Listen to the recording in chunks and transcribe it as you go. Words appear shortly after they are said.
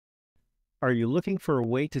Are you looking for a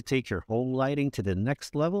way to take your home lighting to the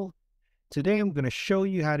next level? Today I'm going to show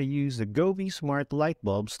you how to use the Govee smart light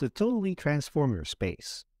bulbs to totally transform your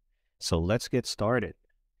space. So let's get started.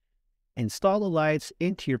 Install the lights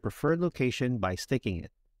into your preferred location by sticking it.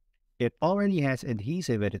 It already has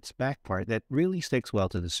adhesive at its back part that really sticks well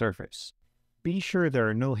to the surface. Be sure there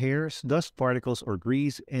are no hairs, dust particles, or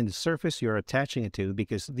grease in the surface you're attaching it to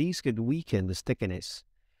because these could weaken the stickiness.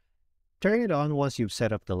 Turn it on once you've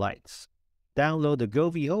set up the lights. Download the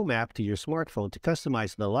Govee Home app to your smartphone to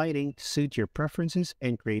customize the lighting to suit your preferences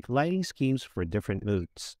and create lighting schemes for different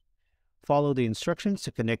moods. Follow the instructions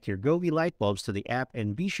to connect your Govee light bulbs to the app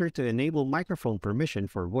and be sure to enable microphone permission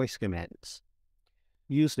for voice commands.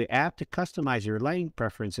 Use the app to customize your lighting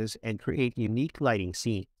preferences and create unique lighting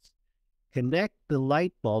scenes. Connect the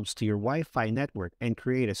light bulbs to your Wi-Fi network and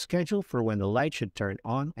create a schedule for when the light should turn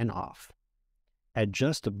on and off.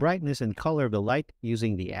 Adjust the brightness and color of the light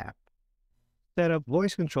using the app. Set up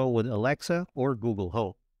voice control with Alexa or Google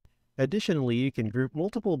Home. Additionally, you can group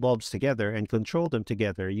multiple bulbs together and control them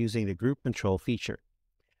together using the group control feature.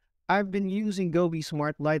 I've been using Govee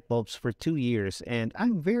smart light bulbs for 2 years and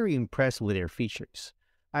I'm very impressed with their features.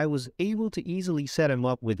 I was able to easily set them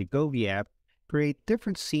up with the Govee app, create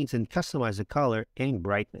different scenes and customize the color and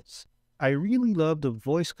brightness. I really love the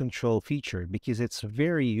voice control feature because it's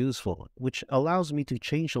very useful, which allows me to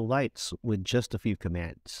change the lights with just a few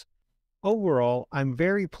commands. Overall, I'm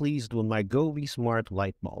very pleased with my Govee smart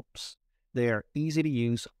light bulbs. They are easy to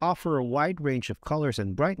use, offer a wide range of colors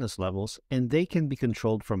and brightness levels, and they can be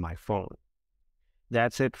controlled from my phone.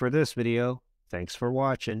 That's it for this video. Thanks for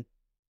watching.